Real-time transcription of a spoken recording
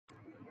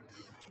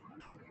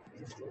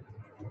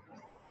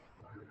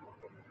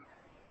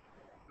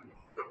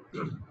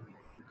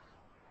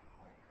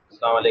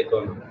अस्सलाम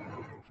वालेकुम।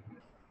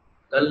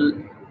 कल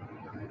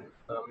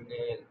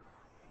हमने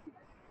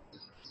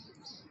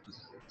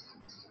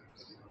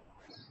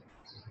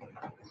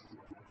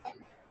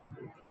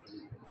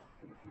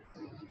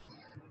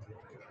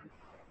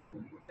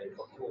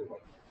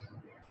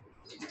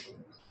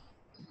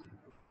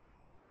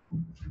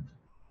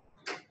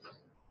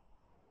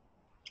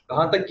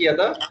कहाँ तक किया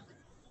था,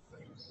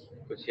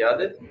 कुछ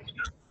याद है?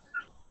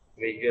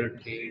 Visual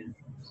field.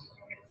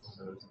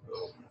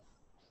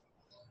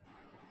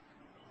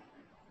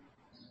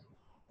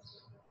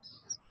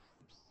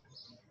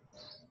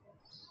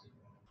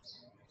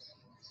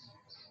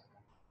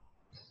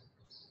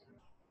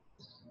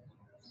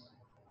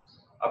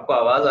 आपको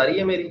आवाज आ रही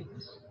है मेरी?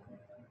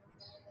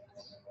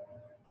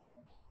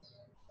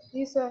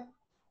 जी सर।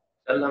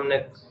 कल हमने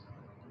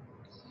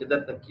किधर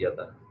तक किया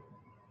था?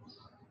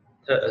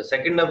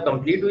 सेकंड अब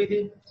कंप्लीट हुई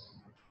थी।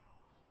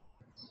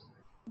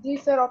 जी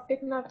sir, optic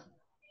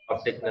nerve.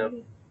 Optic nerve.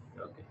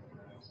 Okay.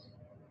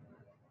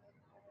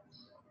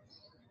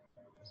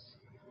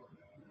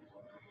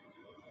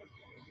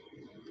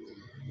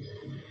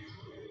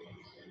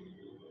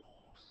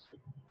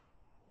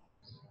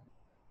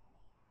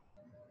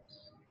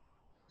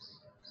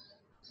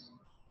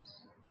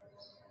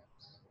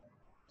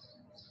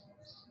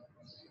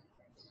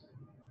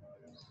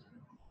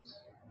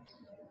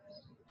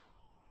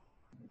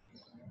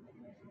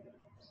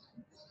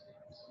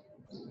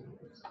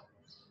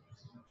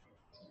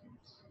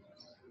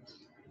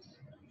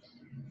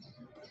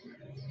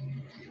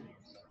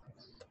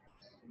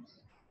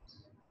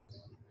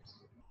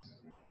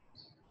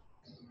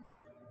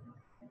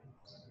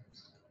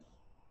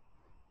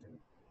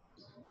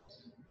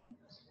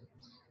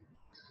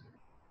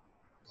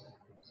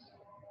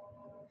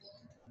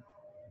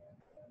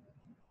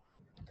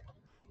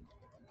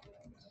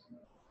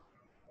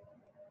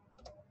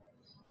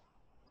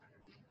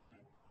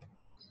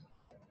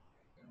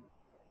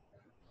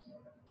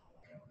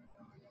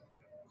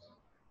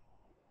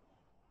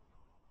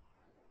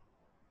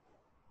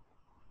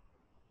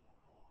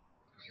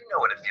 You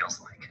know what it feels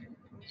like.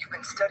 You've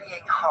been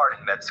studying hard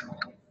in med school,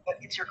 but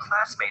it's your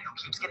classmate who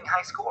keeps getting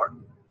high score.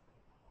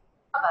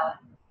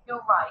 Your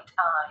right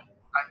eye.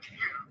 And you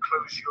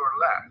close your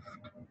left.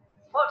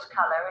 What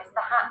color is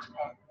the hat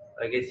pin?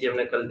 I guess ये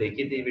हमने कल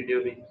देखी थी video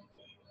भी,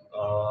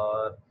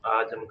 और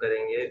आज हम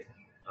करेंगे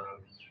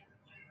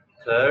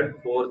third,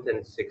 fourth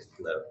and sixth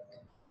nerve.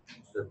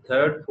 The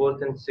third, fourth,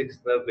 and sixth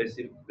nerve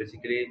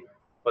basically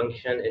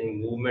function in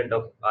movement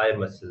of eye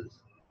muscles.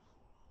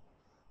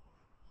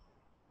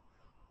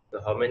 So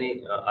how many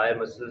eye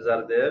muscles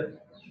are there?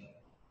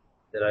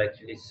 There are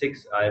actually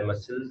 6 eye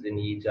muscles in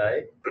each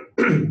eye.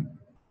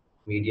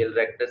 Medial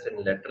rectus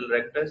and lateral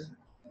rectus,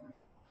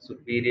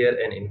 superior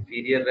and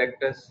inferior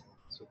rectus,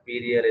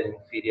 superior and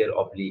inferior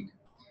oblique.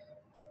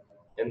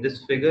 In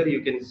this figure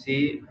you can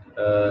see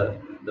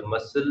the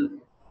muscle,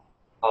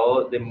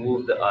 how they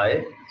move the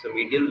eye. So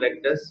medial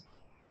rectus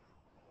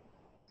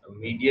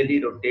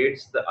medially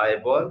rotates the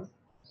eyeball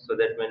so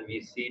that when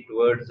we see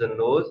towards the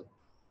nose,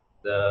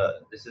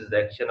 this is the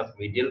action of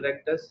medial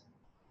rectus,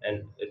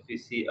 and if we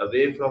see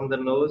away from the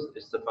nose,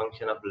 it's the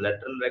function of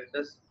lateral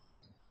rectus.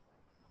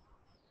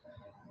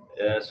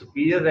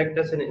 Superior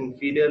rectus and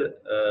inferior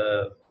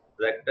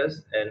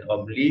rectus and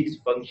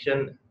obliques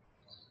function,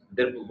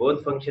 their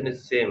both function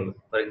is same.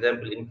 For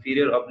example,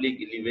 inferior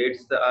oblique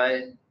elevates the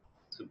eye,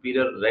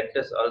 superior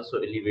rectus also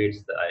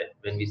elevates the eye.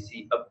 When we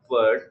see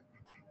upward,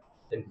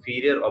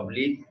 inferior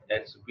oblique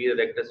and superior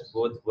rectus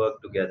both work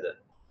together.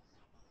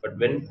 But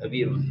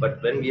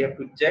when we have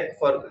to check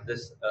for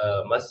this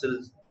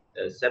muscles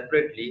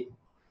separately,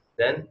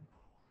 then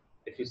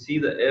if you see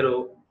the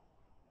arrow,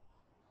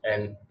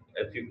 and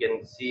if you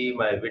can see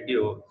my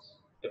video,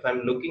 if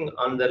I'm looking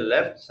on the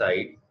left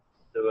side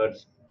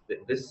towards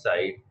this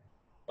side,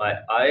 my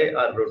eye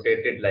are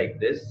rotated like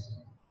this.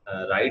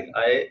 Right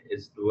eye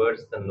is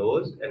towards the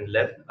nose and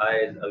left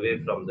eye is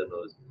away from the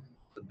nose.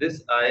 So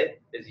this eye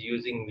is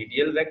using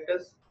medial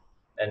rectus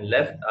and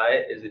left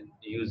eye is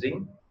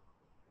using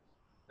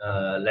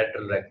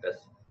lateral rectus.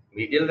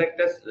 Medial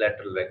rectus,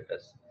 lateral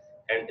rectus.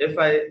 And if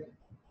I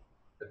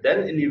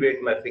then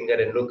elevate my finger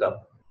and look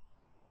up,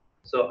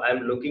 so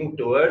I'm looking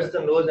towards the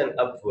nose and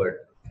upward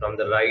from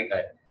the right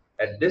eye.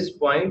 At this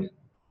point,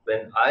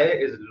 when eye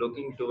is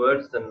looking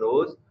towards the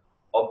nose,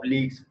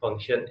 obliques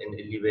function in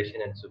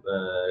elevation and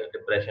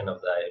depression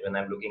of the eye. When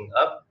I'm looking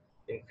up,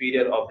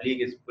 inferior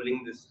oblique is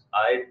pulling this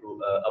eye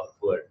to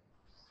upward.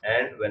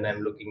 And when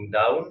I'm looking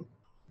down,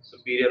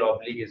 superior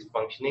oblique is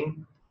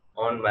functioning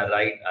on my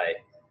right eye.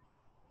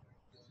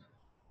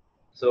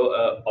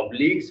 So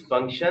obliques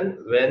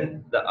function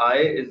when the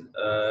eye is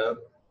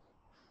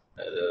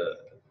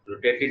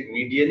rotated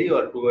medially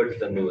or towards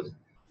the nose.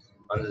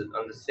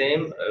 On the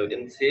same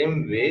in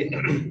same way,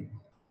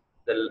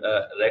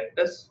 the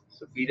rectus,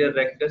 superior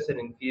rectus and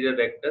inferior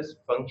rectus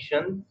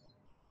function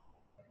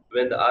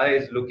when the eye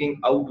is looking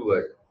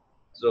outward.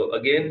 So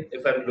again,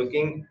 if I'm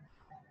looking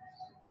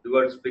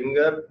towards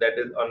finger that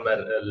is on my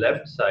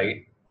left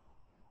side,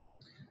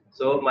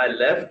 So my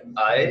left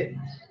eye,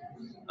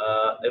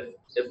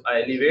 if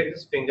I elevate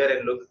this finger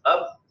and look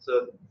up,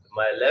 so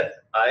my left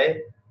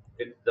eye,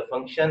 if the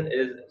function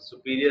is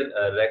superior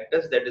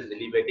rectus, that is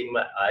elevating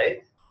my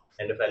eye,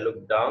 and if I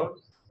look down,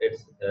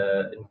 it's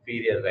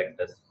inferior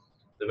rectus.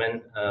 So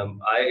when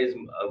eye is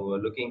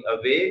looking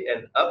away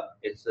and up,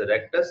 it's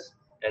rectus,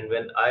 and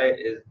when eye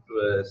is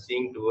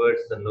seeing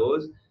towards the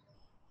nose,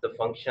 the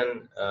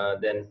function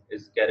then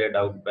is carried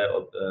out by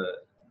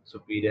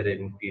superior and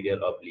inferior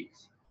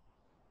obliques.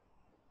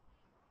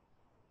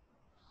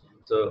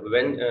 So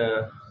when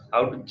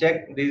how to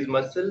check these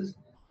muscles?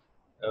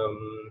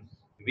 Um,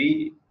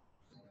 we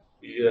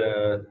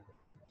uh,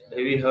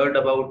 we heard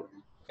about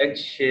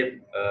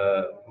H-shape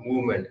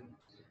movement.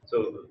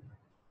 So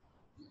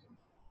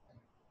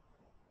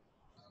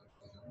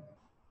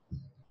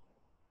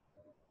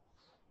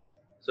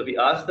we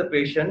ask the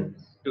patient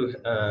to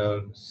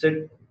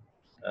sit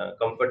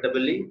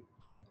comfortably,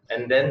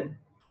 and then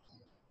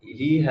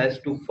he has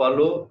to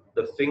follow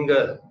the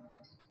finger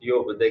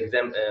the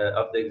exam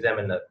of the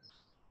examiner.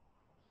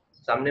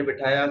 सामने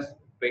बिठाया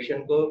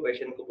patient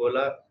को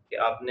बोला कि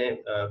आपने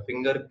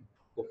finger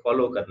को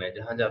follow करना है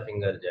जहां जहां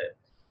फिंगर जाए,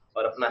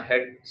 और अपना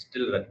हेड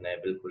स्टिल रखना है,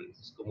 बिल्कुल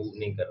इसको मूव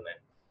नहीं करना है।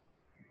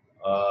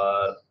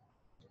 और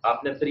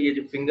आपने फिर ये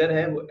जो फिंगर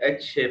है वो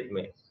एच शेप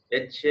में,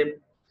 एच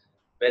शेप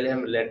पहले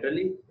हम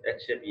लेटरली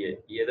एच शेप,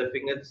 ये द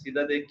फिंगर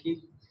सीधा देखी,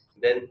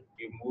 then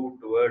you move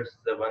towards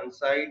the one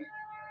side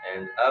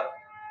and up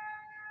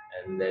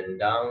and then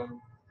down,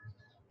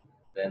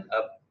 then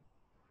up,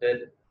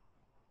 फिर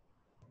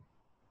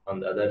on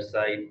the other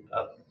side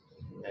up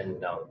and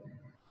down।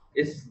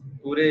 इस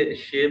पूरे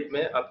शेप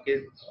में आपके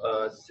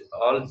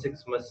ऑल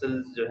 6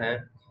 मसल्स जो हैं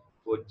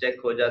वो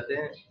चेक हो जाते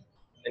हैं,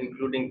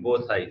 इंक्लूडिंग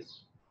बोथ आईज,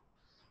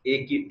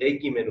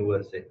 एक ही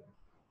मैनूवर से।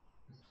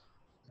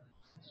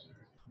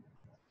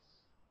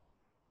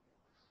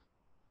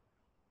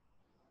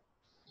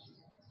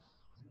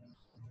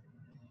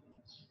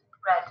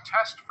 Red.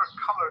 Test for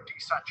color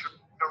desaturation.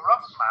 A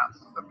rough map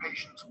of the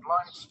patient's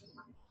blind spot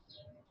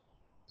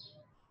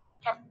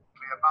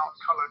about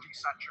color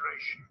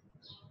desaturation.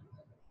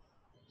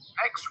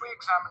 Next, we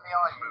examine the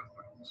eye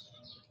movements.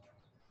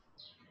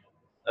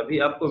 अभी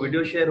आपको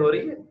वीडियो शेयर हो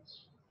रही है?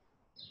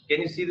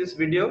 Can you see this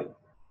video?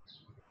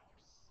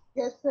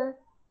 Yes, sir.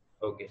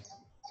 Okay.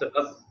 So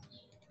अब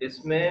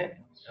इसमें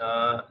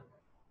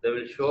they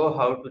will show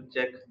how to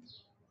check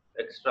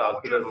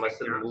extraocular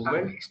muscle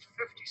movement. At least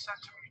 50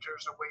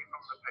 centimeters away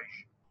from the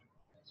patient.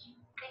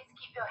 Please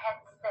keep your head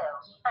still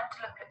and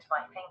look at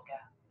my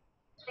finger.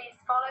 Please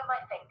follow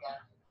my finger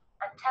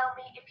and tell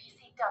me if you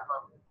see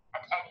double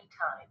at any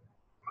time.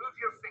 Move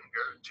your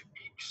finger to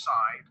each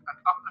side and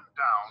up and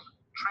down,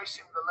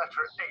 tracing the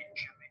letter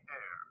H in the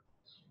air.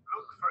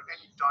 Look for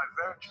any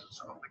divergence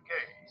of the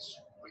gaze,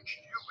 which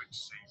you would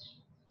see,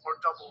 or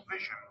double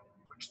vision,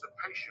 which the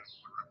patient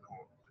would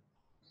report.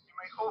 You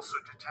may also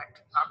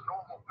detect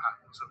abnormal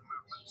patterns of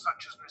movement,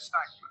 such as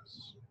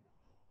nystagmus.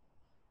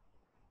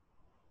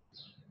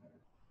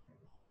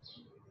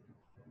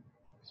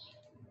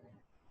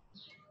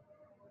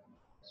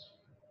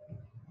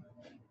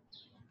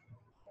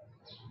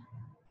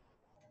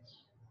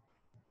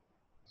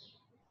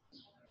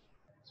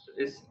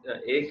 इस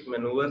एक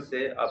manoeuvre से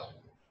आप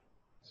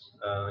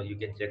you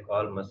can check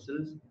all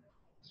muscles.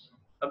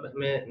 अब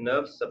हमें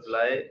nerve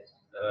supply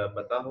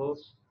पता हो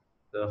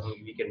तो हम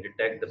we can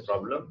detect the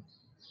problem.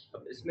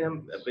 अब इसमें हम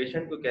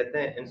पेशेंट को कहते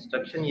हैं,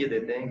 इंस्ट्रक्शन ये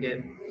देते हैं कि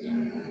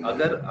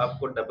अगर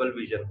आपको डबल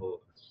विजन हो,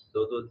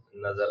 दो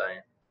नजर आए,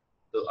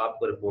 तो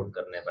आपको रिपोर्ट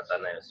करना है,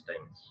 बताना है उस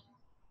टाइम।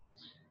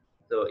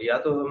 तो या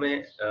तो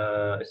हमें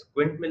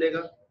स्क्विंट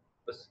मिलेगा,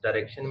 उस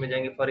डायरेक्शन में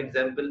जाएंगे। फॉर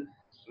एग्जांपल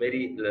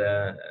मेरी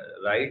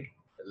राइट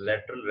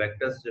लेटरल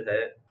रेक्टस जो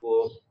है वो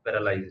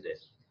पैरालाइज्ड है,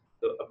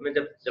 तो अब मैं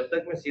जब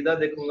तक मैं सीधा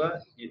देखूंगा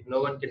no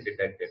one can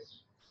detect it.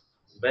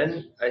 When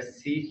I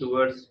C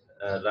towards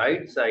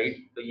right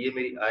side, तो ये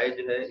मेरी आई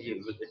जो है ये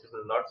it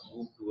will not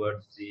move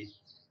towards the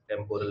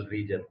temporal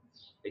reason,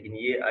 लेकिन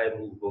ये आई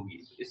मूव होगी।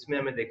 तो इसमें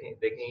हमें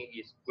देखेंगे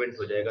कि स्क्विंट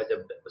हो जाएगा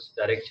जब उस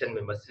डायरेक्शन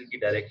में, मसल की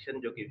डायरेक्शन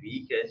जो कि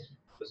वीक है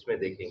उसमें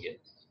देखेंगे।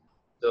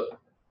 तो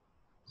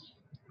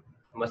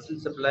मसल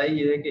सप्लाई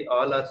ये है कि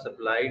all are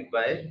supplied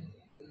by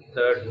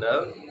third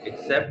nerve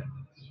accept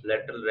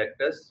lateral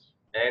rectus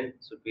and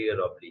superior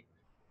oblique.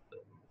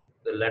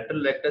 The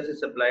lateral rectus is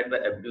supplied by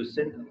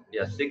abducent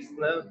या sixth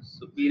nerve,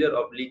 superior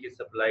oblique is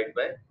supplied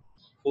by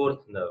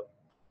fourth nerve।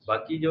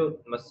 बाकी जो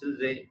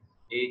मसल्स है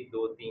 1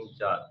 2 3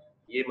 4,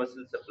 ये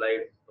muscle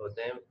supplied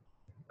होते हैं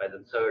by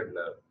the third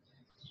nerve।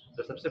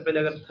 तो सबसे पहले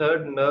अगर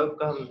थर्ड नर्व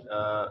का हम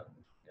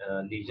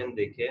लीजन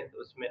देखें तो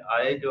उसमें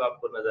आई जो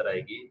आपको नजर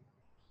आएगी,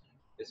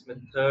 इसमें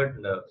थर्ड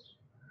नर्व,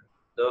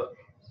 तो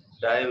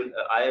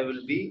I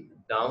will be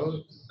down,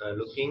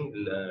 looking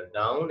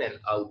down and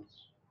out,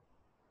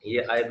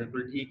 ये आई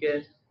बिल्कुल ठीक है।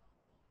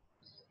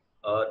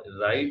 और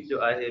राइट जो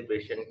आई है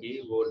पेशेंट की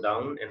वो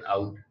डाउन एंड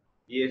आउट,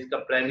 ये इसका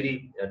प्राइमरी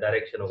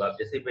डायरेक्शन होगा। आप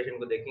जैसे ही पेशेंट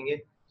को देखेंगे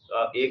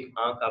तो एक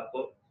आंख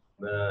आपको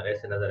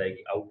ऐसे नजर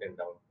आएगी, आउट एंड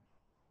डाउन।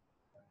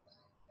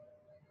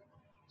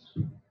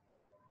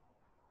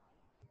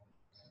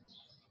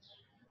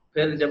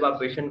 फिर जब आप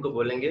पेशेंट को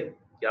बोलेंगे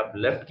कि आप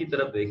लेफ्ट की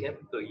तरफ देखें,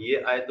 तो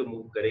ये आई तो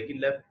मूव करेगी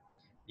लेफ्ट,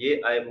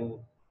 ये आई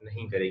मूव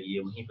नहीं करेगी, ये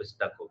वहीं पर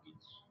स्टक होगी,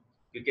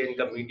 क्योंकि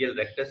इनका मीडियल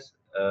रेक्टस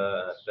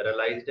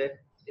पैरालाइज्ड है,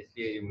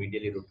 इसलिए ये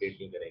मीडियली रोटेट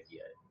नहीं करेगी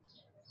आई।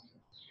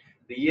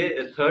 तो ये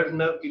थर्ड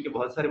नर्व, क्योंकि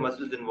बहुत सारे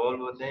मसल्स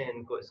इन्वॉल्व होते हैं,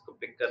 इनको इसको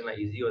पिक करना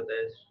इजी होता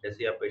है।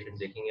 जैसे आप पेशेंट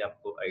देखेंगे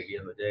आपको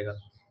आइडिया हो जाएगा।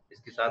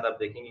 इसके साथ आप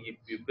देखेंगे कि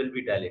प्यूपिल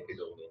भी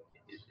डायलेटेड होंगे,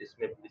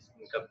 इसमें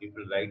इनका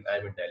प्यूपिल राइट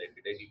आई में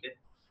डायलेटेड है, क्योंकि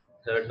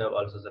third nerve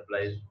also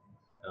supplies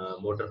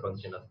motor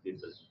function of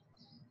pupil.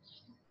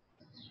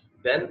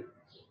 Then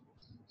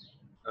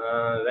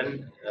when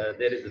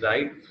there is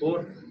right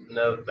fourth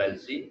nerve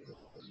palsy,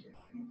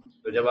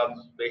 तो जब आप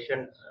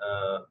पेशेंट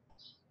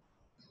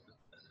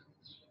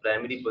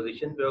प्राइमरी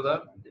पोजीशन पे होगा,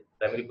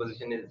 प्राइमरी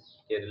पोजीशन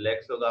ये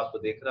रिलैक्स होगा, आपको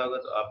देख रहा होगा,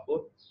 तो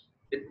आपको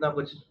इतना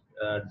कुछ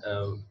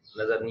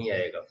नजर नहीं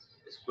आएगा,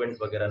 स्क्विंट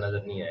वगैरह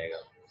नजर नहीं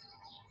आएगा।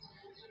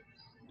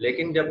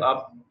 लेकिन जब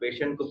आप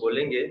पेशेंट को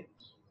बोलेंगे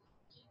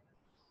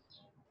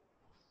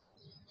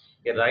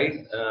कि राइट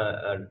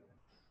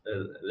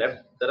लेफ्ट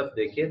तरफ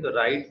देखें, तो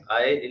right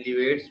I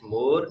elevates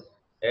more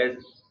as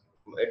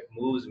it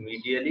moves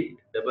medially,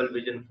 double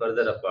vision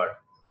further apart.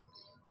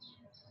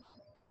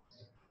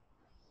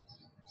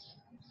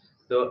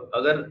 तो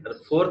अगर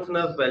फोर्थ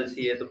नर्व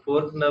पैल्सी है, तो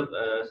फोर्थ नर्व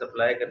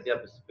सप्लाई करती है,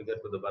 आप इस फिगर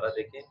को दोबारा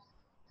देखें,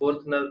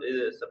 फोर्थ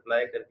नर्व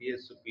सप्लाई करती है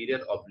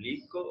सुपीरियर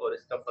ऑब्लिक को, और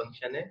इसका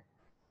फंक्शन है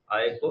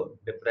आई को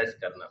डिप्रेस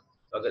करना।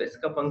 तो अगर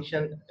इसका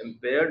फंक्शन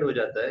इम्पेयर्ड हो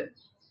जाता है,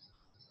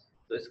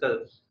 तो इसका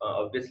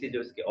ऑब्वियसली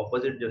जो इसके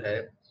ऑपोजिट जो है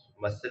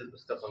मसल,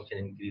 उसका फंक्शन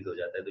इंक्रीज हो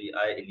जाता है, तो ये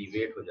आई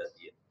एलिवेट हो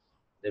जाती है।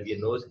 जब ये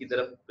नोज की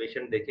तरफ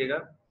पेशेंट देखेगा,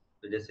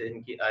 तो जैसे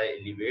इनकी आई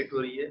एलिवेट हो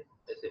रही है,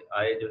 जैसे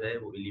आई जो है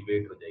वो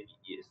एलिवेट हो जाएगी,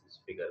 ये इस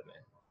फिगर में।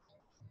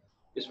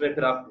 इसमें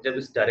फिर आप जब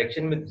इस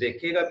डायरेक्शन में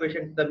देखेगा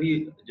पेशेंट, तभी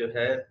जो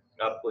है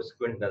आपको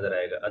स्क्विंट नजर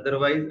आएगा,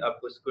 अदरवाइज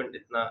आपको स्क्विंट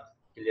इतना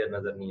क्लियर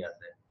नजर नहीं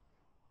आता है।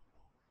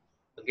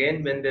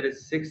 Again when there is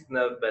sixth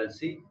nerve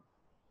palsy,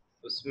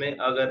 उसमें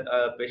अगर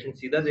पेशेंट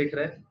सीधा देख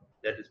रहा है,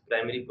 दैट इज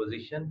प्राइमरी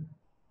पोजीशन,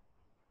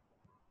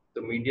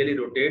 तो मीडियली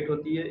रोटेट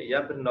होती है,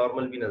 या फिर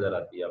नॉर्मल भी नजर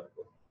आती है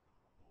आपको,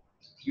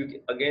 क्योंकि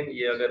अगेन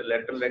ये अगर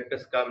लेटरल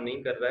रेक्टस काम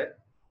नहीं कर रहा है,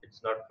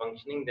 it's not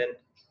functioning, then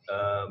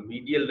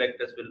medial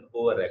rectus will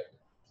over act.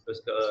 तो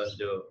इसका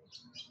जो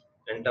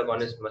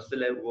एंटागोनिस्ट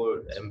मसल है वो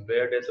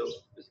इम्पेयर्ड है, तो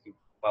इसकी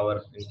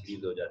पावर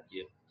इंक्रीज हो जाती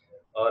है।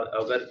 और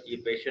अगर ये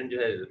पेशेंट जो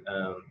है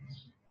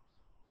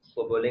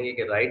को बोलेंगे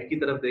कि राइट की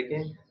तरफ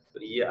देखें,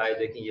 तो ये आई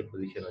देखें, ये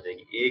पोजीशन हो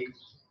जाएगी, एक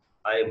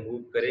आई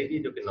मूव करेगी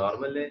जो कि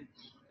नॉर्मल है,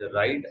 जो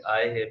राइट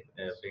आई है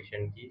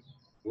पेशेंट की,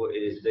 वो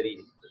इधर ही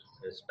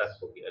स्टक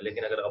होगी।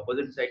 लेकिन अगर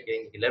अपोजिट साइड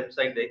कहेंगे, लेफ्ट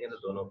साइड देखें, तो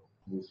दोनों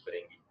मूव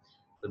करेंगी।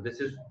 तो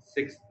this is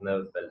sixth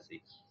nerve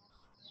palsy.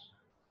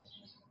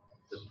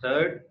 The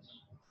third,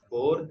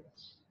 fourth,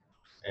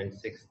 and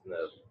sixth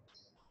nerve.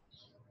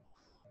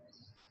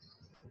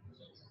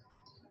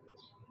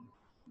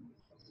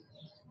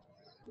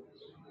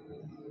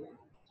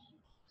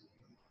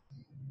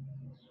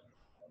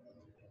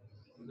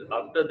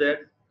 After that,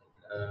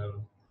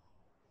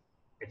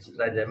 it's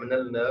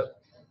trigeminal nerve.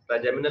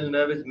 Trigeminal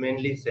nerve is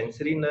mainly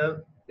sensory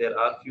nerve. There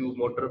are few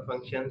motor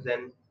functions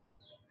and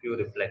few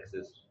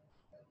reflexes.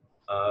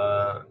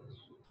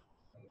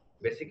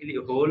 Basically,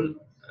 a whole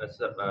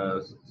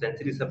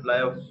sensory supply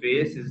of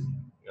face is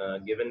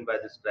given by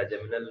this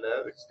trigeminal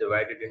nerve. It's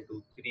divided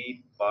into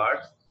three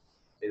parts.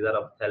 These are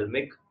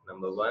ophthalmic,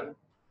 number one.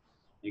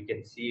 You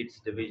can see its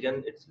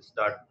division. It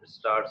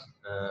starts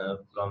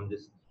from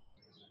this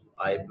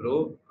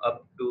eyebrow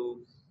up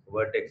to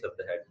vertex of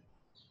the head.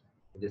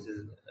 This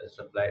is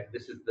supplied.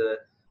 This is the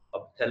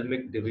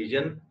ophthalmic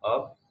division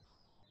of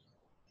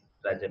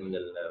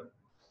trigeminal nerve.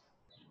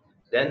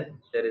 Then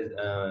there is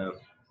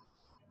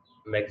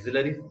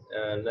maxillary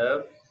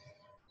nerve,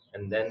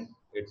 and then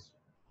it's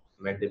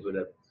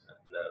mandibular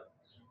nerve.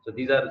 So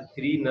these are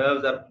three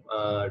nerves,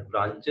 are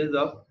branches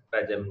of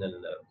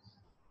trigeminal nerve.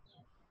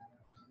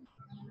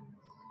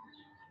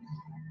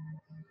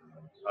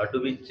 How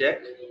do we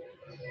check?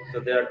 So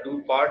there are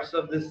two parts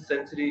of this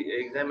sensory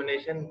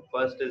examination.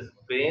 First is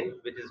pain,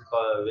 which is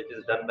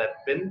done by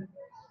pin,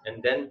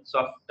 and then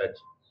soft touch.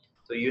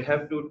 So you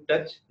have to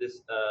touch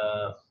this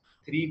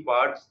three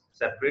parts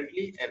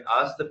separately and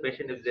ask the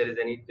patient if there is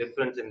any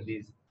difference in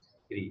these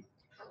three,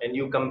 and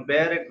you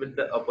compare it with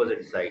the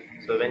opposite side.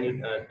 So when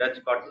you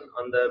touch cotton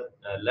on the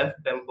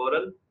left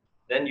temporal,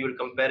 then you will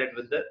compare it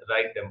with the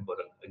right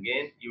temporal.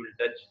 Again, you will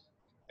touch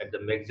at the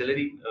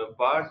maxillary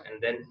part,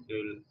 and then you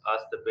will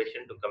ask the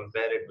patient to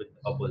compare it with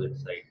opposite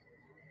side.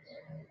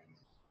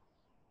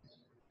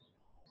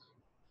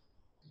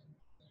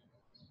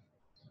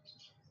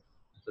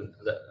 So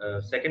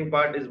the second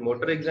part is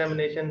motor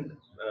examination.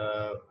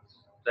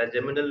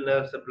 Trigeminal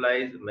nerve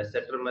supplies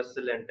masseter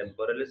muscle and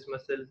temporalis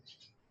muscle.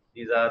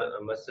 These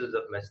are muscles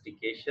of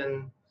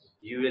mastication.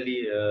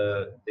 Usually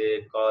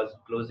they cause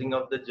closing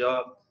of the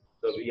jaw.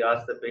 So we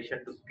ask the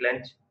patient to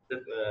clench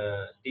the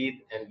teeth,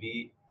 and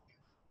we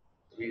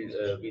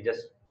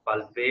just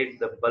palpate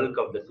the bulk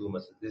of the two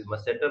muscles. These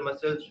masseter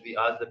muscles, we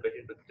ask the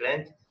patient to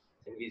clench,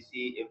 and we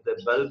see if the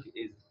bulk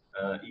is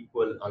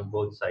equal on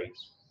both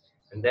sides.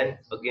 And then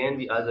again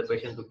we ask the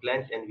patient to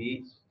clench, and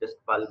we just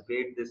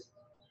palpate this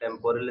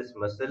temporalis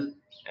muscle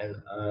and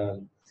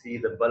see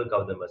the bulk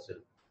of the muscle.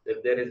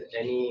 If there is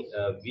any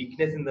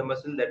weakness in the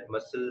muscle, that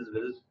muscles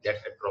will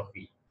get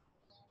atrophy.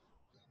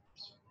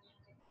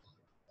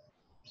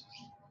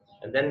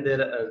 And then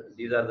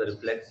these are the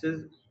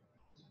reflexes.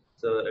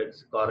 So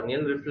it's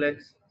corneal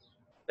reflex,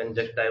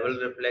 conjunctival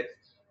reflex,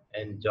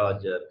 and jaw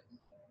jerk.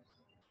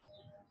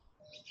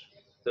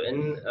 So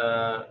in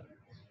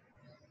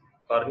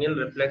corneal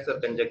reflex or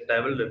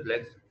conjunctival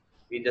reflex,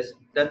 we just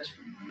touch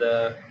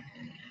the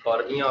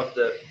cornea of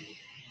the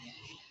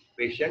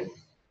patient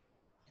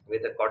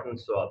with a cotton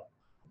swab.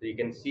 So you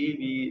can see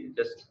we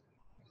just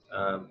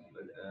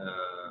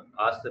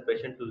ask the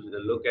patient to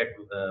look at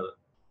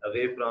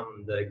away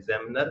from the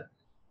examiner,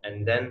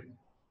 and then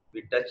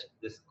we touch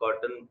this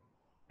cotton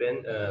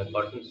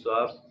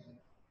swab,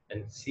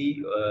 and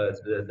see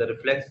the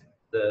reflex.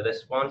 The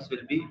response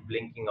will be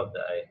blinking of the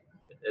eye.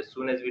 As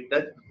soon as we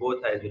touch,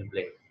 both eyes will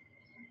blink.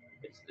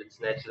 It's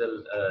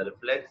natural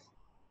reflex.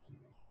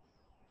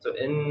 So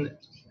in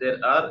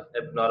there are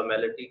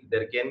abnormality.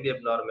 There can be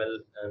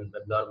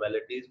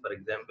abnormalities. For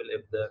example,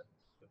 if the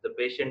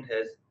patient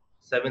has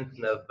seventh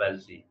nerve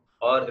palsy,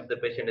 or if the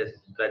patient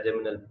has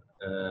trigeminal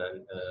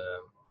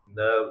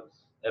nerve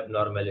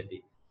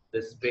abnormality,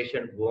 this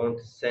patient won't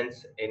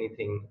sense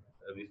anything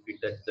if we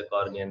touch the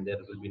cornea, and there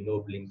will be no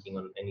blinking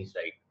on any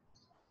side.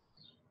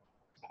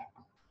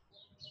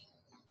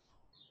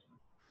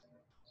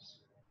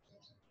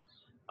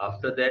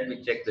 After that,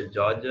 we check the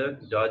jaw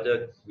jerk. Jaw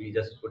jerk, we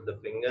just put the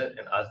finger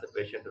and ask the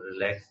patient to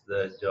relax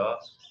the jaw,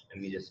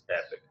 and we just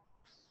tap it.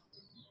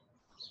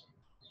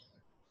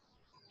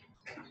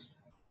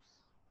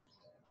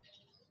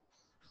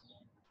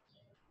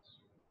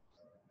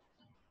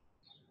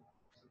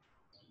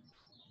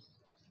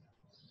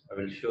 I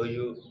will show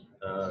you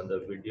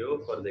the video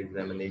for the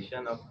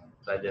examination of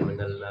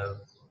trigeminal nerve.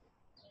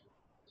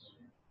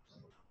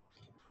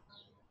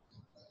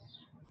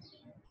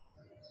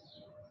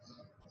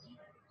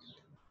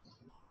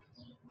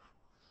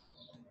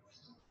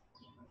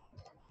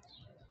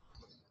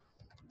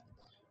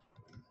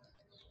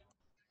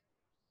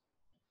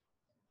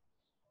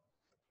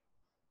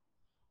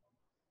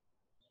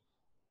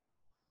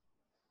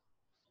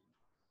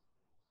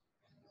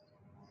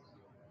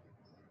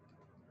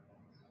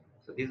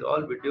 So these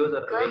all videos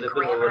are Good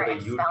available grammar over the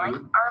and spelling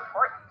YouTube. are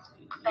important,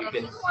 but You if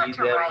can you see want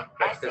to them, write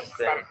practice essays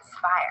them that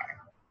inspire,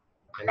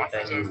 anytime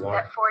messages you want.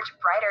 that forge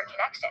brighter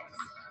connections,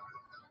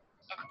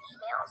 and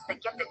emails that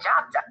get the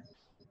job done.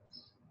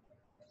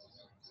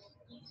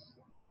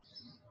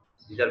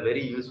 These are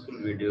very useful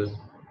videos.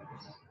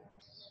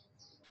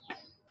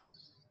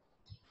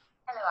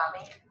 Hello,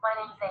 Abby. My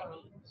name's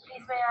Amy.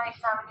 Please may I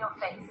examine your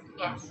face?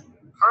 Yes.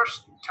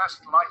 First,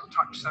 test light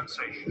touch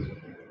sensation.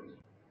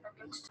 I'm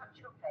going to touch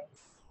your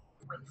face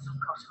with some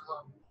cotton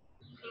wool.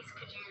 Please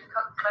could you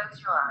close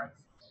your eyes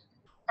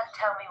and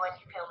tell me when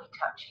you feel me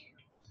touch you?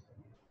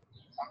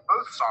 On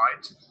both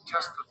sides,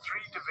 test the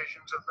three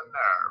divisions of the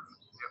nerve,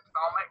 the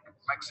ophthalmic,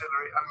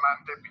 maxillary, and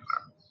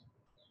mandibular.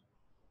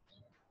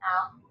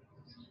 Now.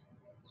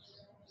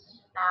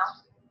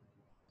 Now.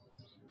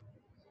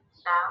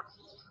 Now.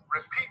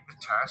 Repeat the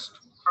test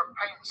for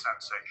pain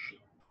sensation.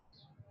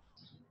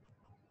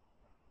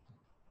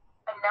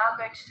 I'm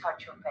now going to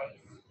touch your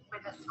face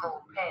with a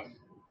small pin.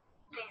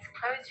 Please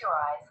close your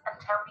eyes and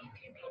tell me if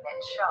you feel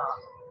it sharp.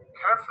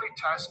 Carefully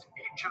test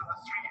each of the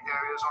three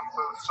areas on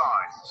both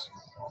sides.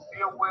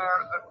 Be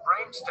aware that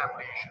brainstem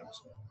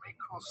lesions may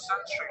cause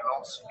sensory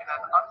loss in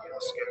an onion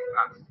skin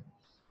pattern.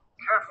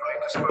 Carefully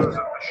dispose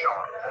of the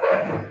sharp.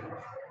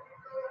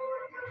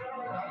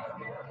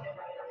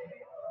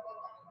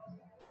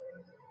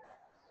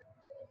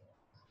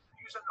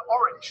 Use an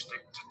orange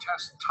stick to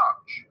test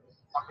touch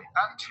on the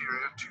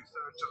anterior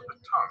two-thirds of the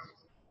tongue.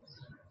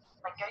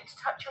 I'm going to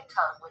touch your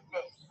tongue with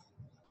this.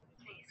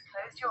 Please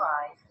close your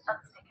eyes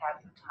and stick out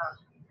your tongue.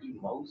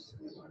 Mouse.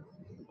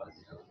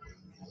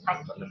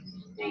 Thank you.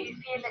 Do you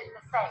feel it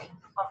the same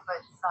on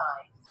both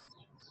sides?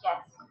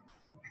 Yes.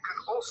 You can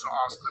also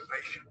ask the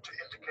patient to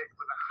indicate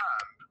with a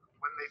hand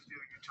when they feel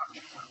you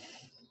touching them.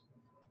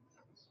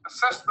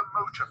 Assess the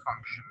motor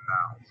function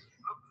now.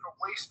 Look for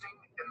wasting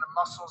in the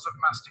muscles of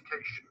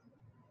mastication.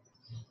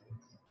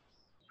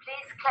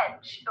 Please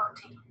clench your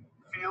teeth.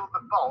 Feel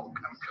the bulk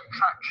and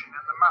contraction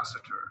in the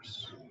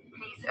masseters.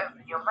 Please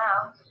open your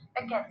mouth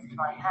against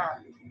my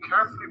hand.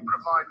 Carefully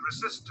provide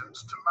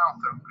resistance to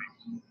mouth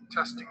opening,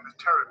 testing the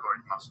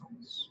pterygoid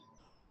muscles.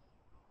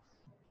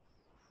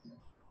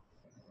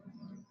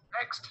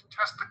 Next,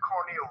 test the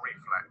corneal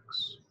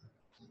reflex.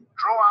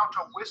 Draw out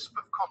a wisp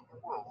of cotton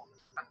wool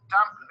and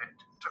dampen it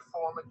to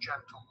form a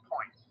gentle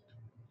point.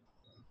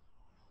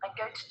 I'm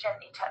going to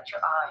gently touch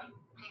your eye.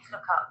 Please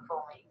look up for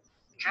me.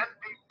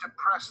 Gently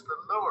depress the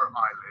lower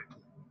eyelid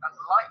and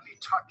lightly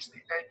touch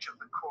the edge of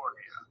the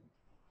cornea.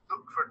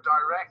 Look for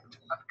direct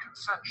and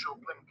consensual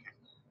blinking.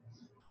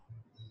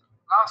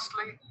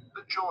 Lastly,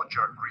 the jaw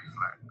jerk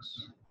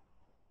reflex.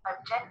 I'm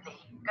gently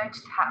going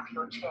to tap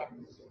your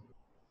chin.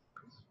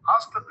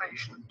 Ask the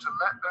patient to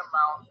let their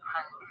mouth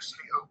hang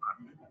loosely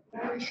open.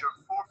 Place your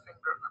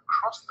forefinger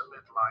across the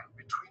midline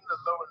between the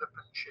lower lip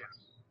and chin.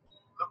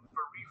 Look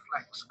for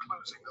reflex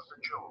closing of the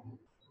jaw.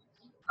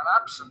 An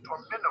absent or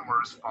minimal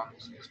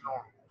response is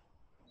normal.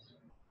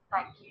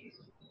 Thank you.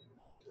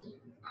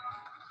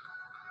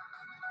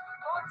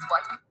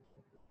 What?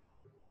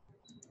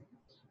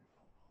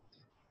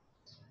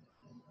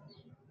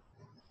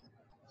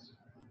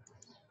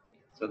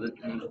 So the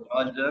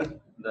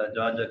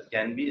jaw jerk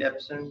can be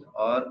absent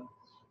or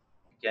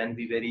can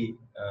be very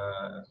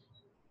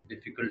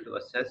difficult to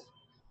assess,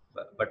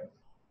 but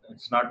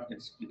it's not.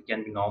 It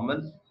can be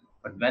normal,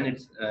 but when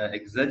it's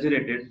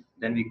exaggerated,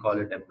 then we call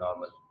it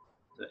abnormal.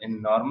 So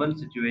in normal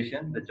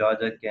situation, the jaw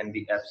jerk can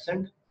be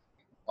absent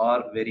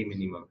or very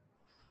minimum.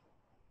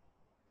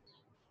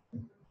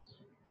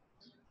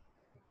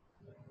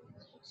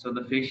 So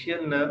the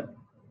facial nerve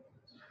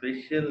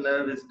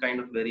is kind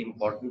of very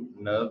important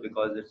nerve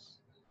because it's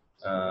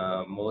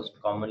most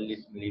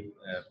commonly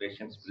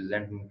patients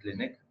present in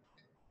clinic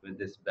with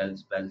this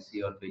Bell's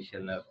palsy or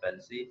facial nerve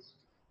palsy.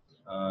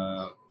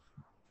 Uh,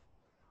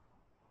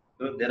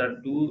 so there are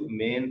two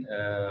main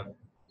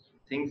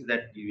things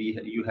that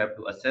you have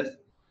to assess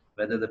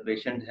whether the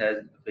patient has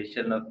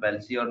facial nerve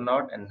palsy or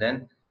not, and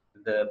then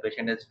the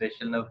patient has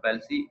facial nerve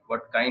palsy,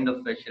 what kind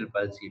of facial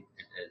palsy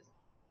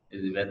it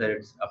is whether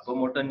it's upper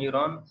motor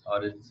neuron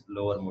or it's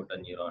lower motor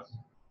neuron.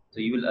 So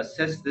you will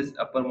assess this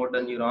upper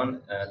motor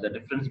neuron, the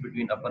difference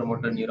between upper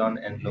motor neuron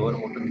and lower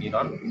motor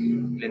neuron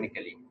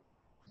clinically.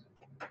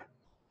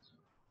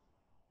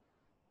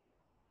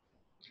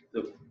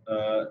 So,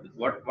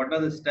 what are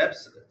the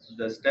steps?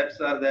 The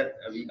steps are that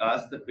we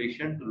ask the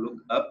patient to look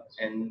up,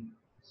 and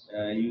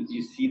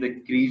you see the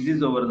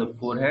creases over the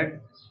forehead,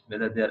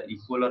 whether they are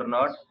equal or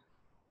not.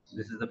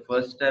 This is the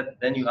first step.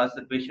 Then you ask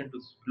the patient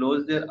to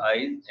close their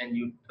eyes, and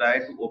you try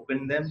to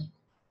open them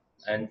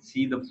and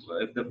see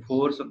if the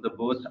force of the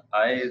both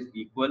eye is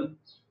equal.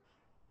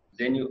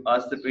 Then you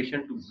ask the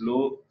patient to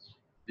blow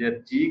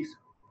their cheeks,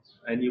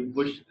 and you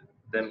push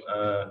them.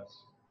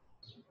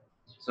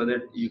 So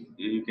that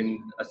you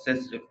can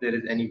assess if there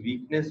is any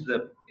weakness,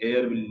 the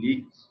air will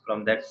leak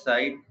from that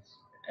side,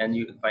 and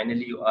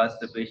finally you ask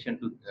the patient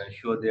to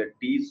show their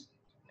teeth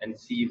and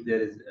see if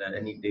there is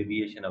any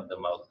deviation of the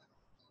mouth.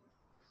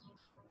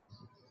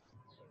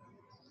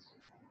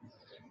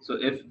 So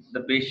if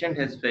the patient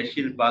has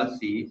facial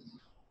palsy,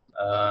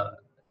 uh,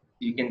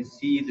 you can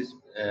see this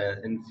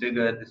in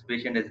figure. This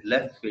patient has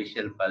left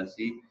facial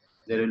palsy.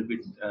 There will be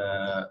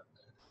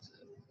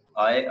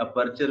eye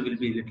aperture will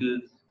be little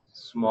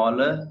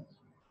smaller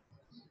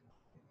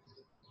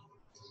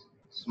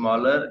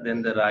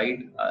than the right,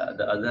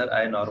 the other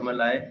eye,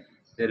 normal eye.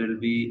 There will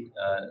be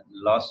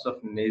loss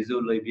of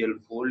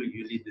nasolabial fold.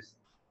 Usually,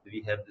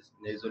 we have this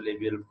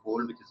nasolabial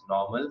fold which is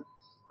normal,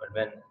 but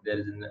when there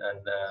is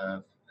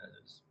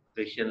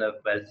facial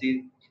nerve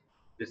palsy,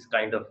 this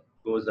kind of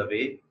goes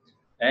away,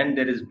 and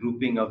there is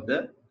drooping of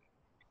the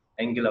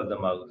angle of the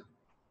mouth.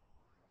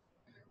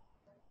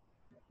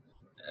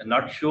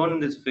 Not shown in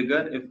this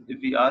figure. If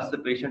we ask the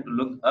patient to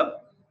look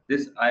up,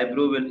 this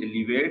eyebrow will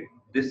elevate.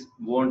 This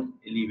won't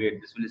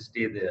elevate. This will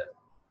stay there.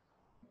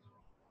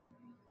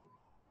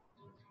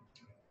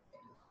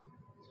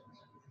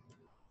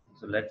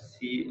 So let's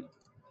see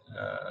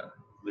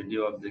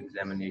video of the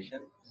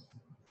examination.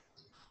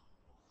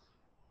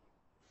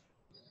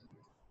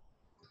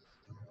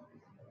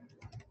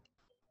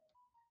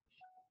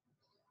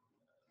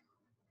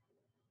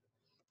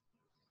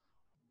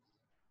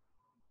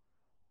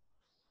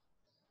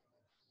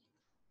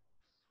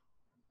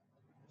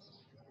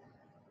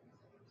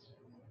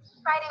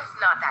 Writing's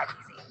not that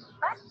easy,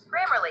 but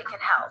Grammarly can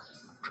help.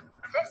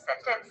 This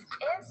sentence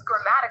is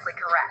grammatically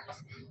correct,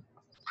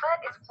 but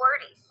it's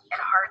wordy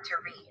and hard to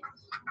read.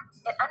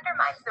 It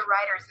undermines the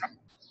writer's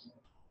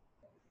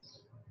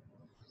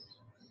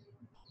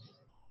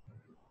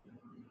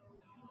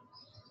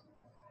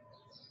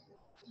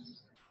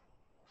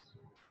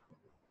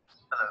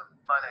Hello,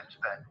 my name's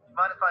Ben.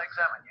 Mind if I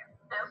examine you?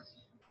 No.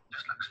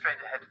 Just look straight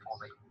ahead for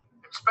me.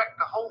 Inspect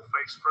the whole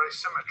face for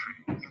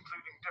asymmetry,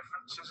 including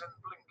differences in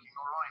blinking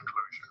or eye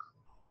closure.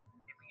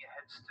 Keeping your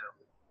head still.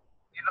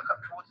 You look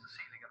up towards the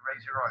ceiling and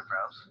raise your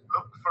eyebrows.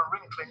 Look for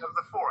wrinkling of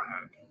the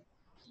forehead.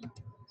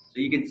 So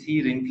you can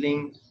see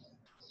wrinkling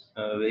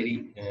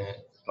very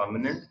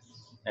prominent,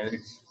 and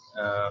it's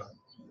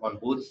on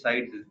both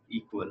sides is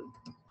equal.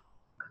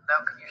 Now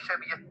can you show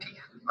me your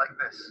teeth like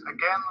this?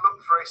 Again, look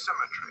for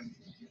asymmetry.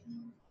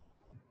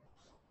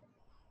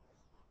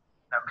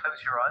 Now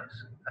close your eyes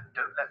and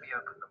don't let me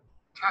open them.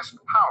 Test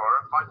power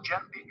by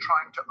gently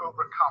trying to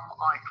overcome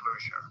eye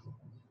closure.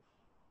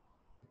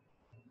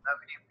 Now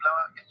can you blow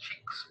out your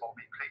cheeks for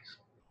me,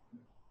 please?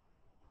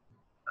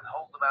 And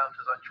hold them out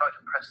as I try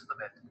to press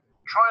them in.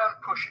 Try and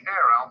push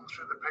air out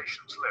through the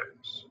patient's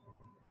lips.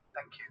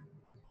 Thank you.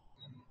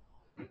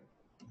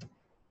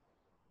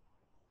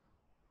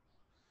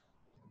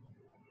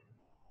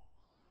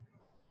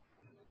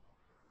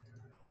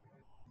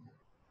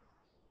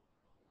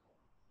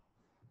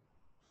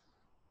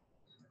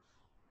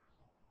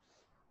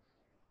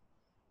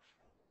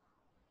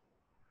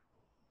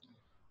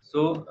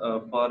 So,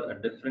 for a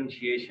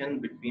differentiation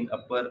between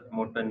upper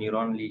motor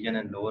neuron lesion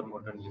and lower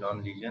motor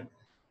neuron lesion,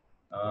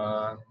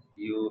 uh,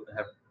 you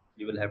have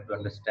you will have to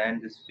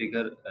understand this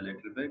figure a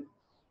little bit.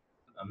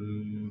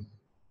 Um,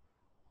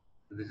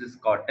 this is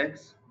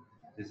cortex,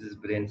 this is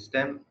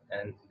brainstem,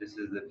 and this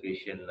is the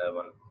facial nerve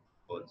on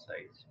both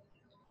sides.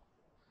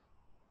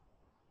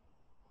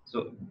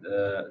 So,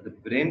 the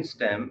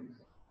brainstem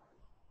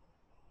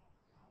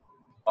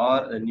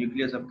or a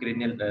nucleus of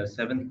cranial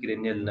seventh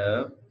cranial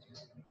nerve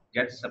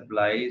gets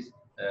supplies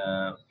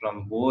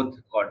from both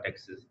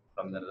cortexes,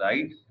 from the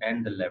right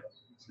and the left.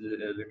 It's a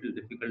little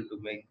difficult to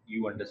make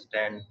you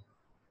understand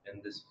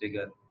in this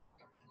figure,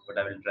 but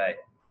I will try.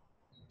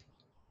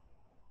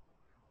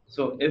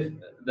 So if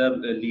the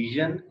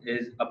lesion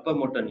is upper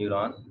motor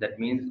neuron, that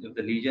means if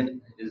the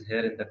lesion is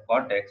here in the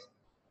cortex,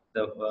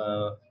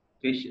 the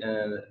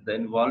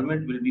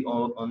involvement will be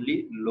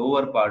only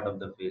lower part of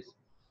the face.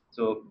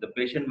 So the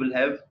patient will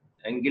have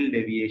angle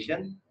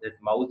deviation, that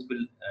mouth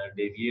will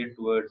deviate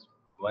towards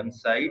one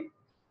side.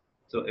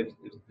 So if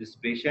this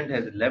patient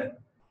has left,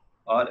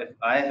 or if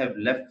I have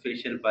left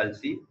facial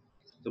palsy,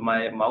 so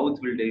my mouth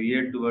will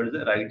deviate towards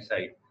the right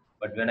side.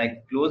 But when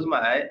I close my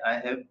eye, I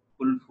have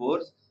full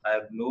force. I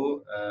have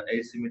no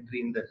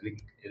asymmetry in the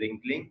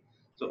wrinkling.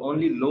 So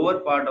only lower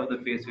part of the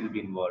face will be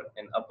involved.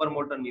 In upper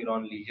motor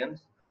neuron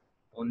lesions,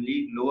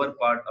 only lower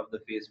part of the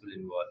face will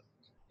involve.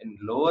 In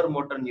lower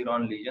motor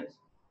neuron lesions,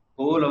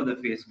 whole of the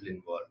face will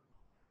involve.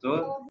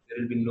 So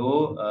there will be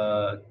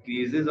no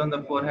creases on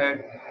the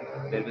forehead.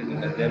 There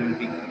will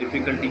be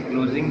difficulty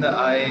closing the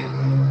eye.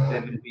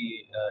 There will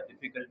be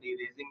difficulty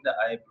raising the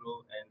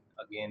eyebrow, and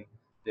again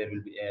there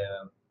will be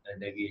a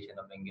deviation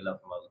of angle of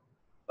mouth.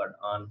 But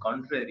on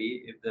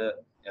contrary, if there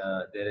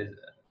is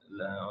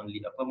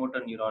only upper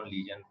motor neuron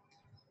lesion,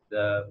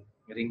 the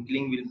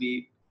wrinkling will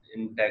be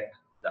intact,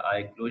 the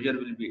eye closure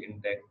will be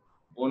intact.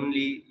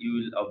 Only you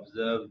will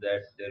observe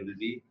that there will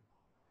be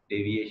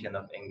deviation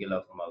of angle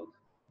of mouth.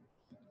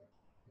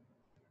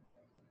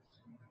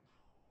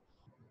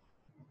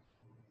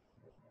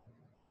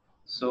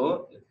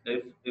 So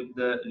if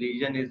the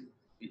lesion is,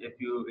 if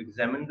you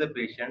examine the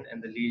patient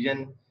and the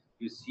lesion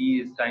you see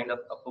is kind of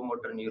upper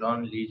motor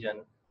neuron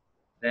lesion,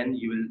 then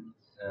you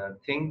will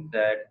think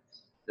that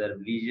the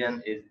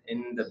lesion is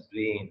in the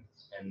brain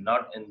and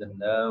not in the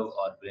nerve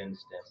or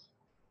brainstem.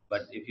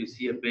 But if you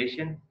see a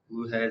patient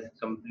who has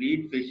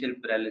complete facial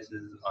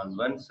paralysis on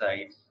one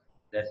side,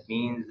 that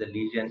means the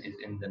lesion is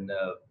in the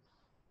nerve.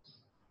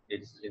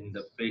 It's in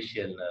the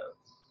facial nerve.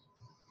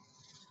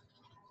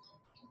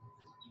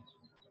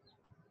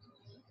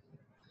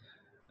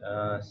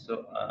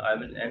 So I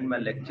will end my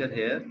lecture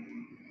here,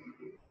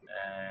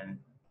 and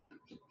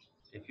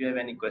if you have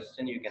any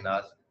question, you can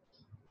ask